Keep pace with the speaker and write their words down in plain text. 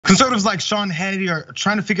Conservatives like Sean Hannity are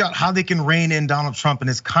trying to figure out how they can rein in Donald Trump and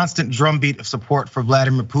his constant drumbeat of support for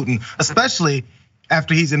Vladimir Putin, especially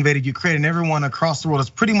after he's invaded Ukraine. And everyone across the world has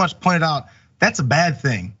pretty much pointed out that's a bad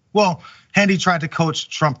thing. Well, Hannity tried to coach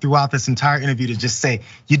Trump throughout this entire interview to just say,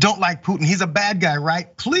 you don't like Putin, he's a bad guy,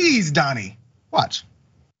 right? Please, Donnie, watch.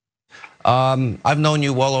 I've known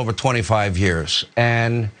you well over 25 years.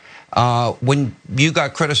 And when you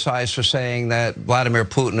got criticized for saying that Vladimir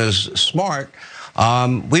Putin is smart,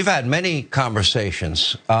 we've had many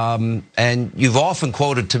conversations. And you've often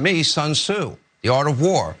quoted to me Sun Tzu, The Art of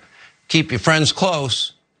War. Keep your friends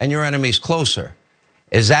close and your enemies closer.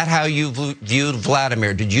 Is that how you viewed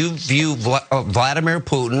Vladimir? Did you view Vladimir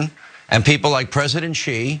Putin and people like President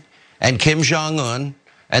Xi and Kim Jong-un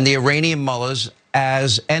and the Iranian mullahs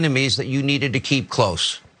as enemies that you needed to keep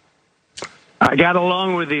close? I got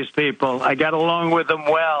along with these people. I got along with them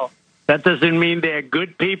well. That doesn't mean they're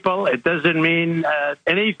good people. It doesn't mean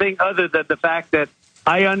anything other than the fact that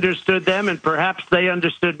I understood them and perhaps they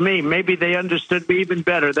understood me. Maybe they understood me even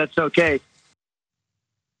better. That's okay.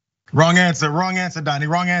 Wrong answer, Donnie,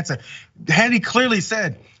 wrong answer. Hannity clearly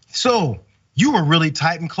said, so you were really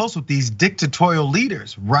tight and close with these dictatorial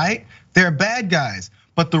leaders, right? They're bad guys.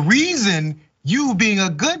 But the reason you being a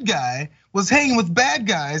good guy was hanging with bad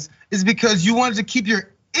guys is because you wanted to keep your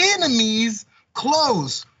enemies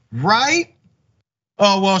close, right?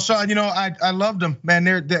 Oh, well, Sean, I loved them, man.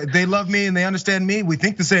 They love me and they understand me. We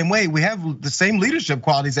think the same way. We have the same leadership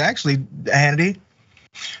qualities, actually, Hannity.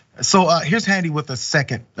 So here's Hannity with a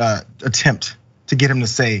second attempt to get him to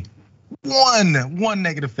say one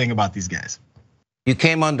negative thing about these guys. You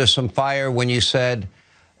came under some fire when you said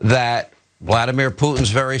that Vladimir Putin's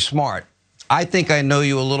very smart. I think I know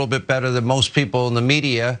you a little bit better than most people in the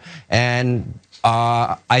media, and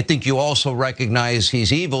I think you also recognize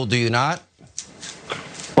he's evil, do you not?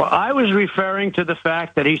 Well, I was referring to the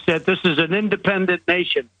fact that he said this is an independent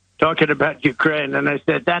nation, talking about Ukraine, and I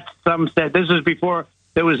said some said this is before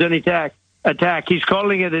there was any attack. He's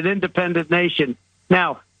calling it an independent nation.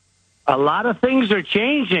 Now, a lot of things are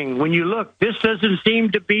changing. When you look, this doesn't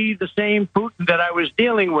seem to be the same Putin that I was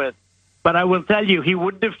dealing with. But I will tell you, he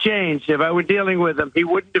wouldn't have changed. If I were dealing with him, he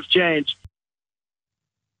wouldn't have changed.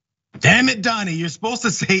 Damn it, Donnie, you're supposed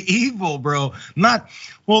to say evil, bro.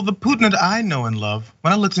 Well, the Putin that I know and love,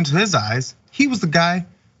 when I looked into his eyes, he was the guy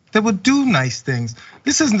that would do nice things.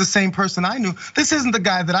 This isn't the same person I knew. This isn't the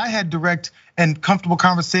guy that I had direct and comfortable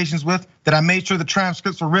conversations with, that I made sure the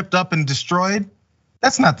transcripts were ripped up and destroyed.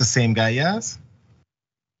 That's not the same guy, yes?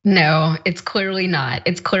 No, it's clearly not.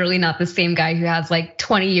 It's clearly not the same guy who has like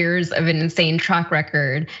 20 years of an insane track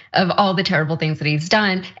record of all the terrible things that he's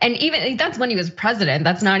done. And even that's when he was president.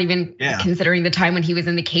 That's not even considering the time when he was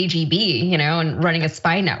in the KGB, and running a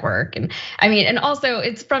spy network. And I mean, and also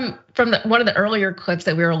it's from one of the earlier clips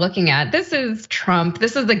that we were looking at. This is Trump.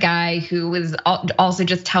 This is the guy who was also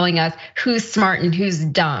just telling us who's smart and who's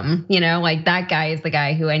dumb. Like that guy is the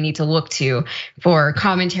guy who I need to look to for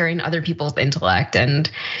commentary on other people's intellect. And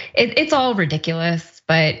it's all ridiculous.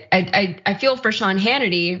 But I feel for Sean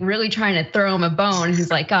Hannity really trying to throw him a bone. He's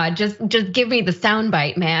like, God, just give me the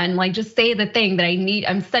soundbite, man. Like just say the thing that I need.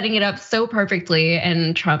 I'm setting it up so perfectly,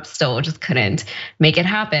 and Trump still just couldn't make it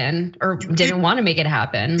happen or didn't want to make it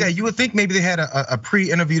happen. Yeah, you would think maybe they had a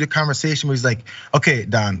pre-interviewed conversation where he's like, okay,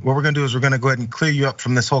 Don, what we're gonna do is we're gonna go ahead and clear you up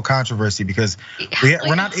from this whole controversy because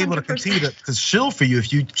we're not able to continue to shill for you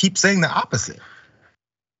if you keep saying the opposite.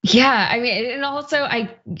 Yeah, I mean, and also I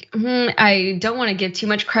don't want to give too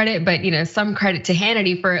much credit, but some credit to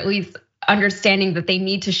Hannity for at least understanding that they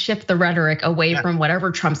need to shift the rhetoric away from whatever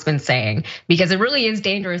Trump's been saying, because it really is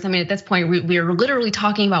dangerous. I mean, at this point, we are literally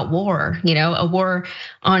talking about war, a war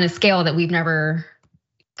on a scale that we've never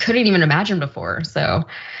couldn't even imagine before. So.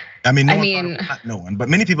 I mean, no one, but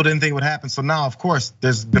many people didn't think it would happen. So now, of course,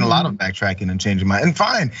 there's been a lot of backtracking and changing mind. And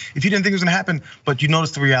fine, if you didn't think it was gonna happen, but you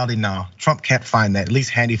notice the reality now. Trump can't find that. At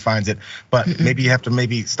least Hannity finds it. But maybe you have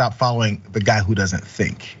to stop following the guy who doesn't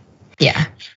think. Yeah.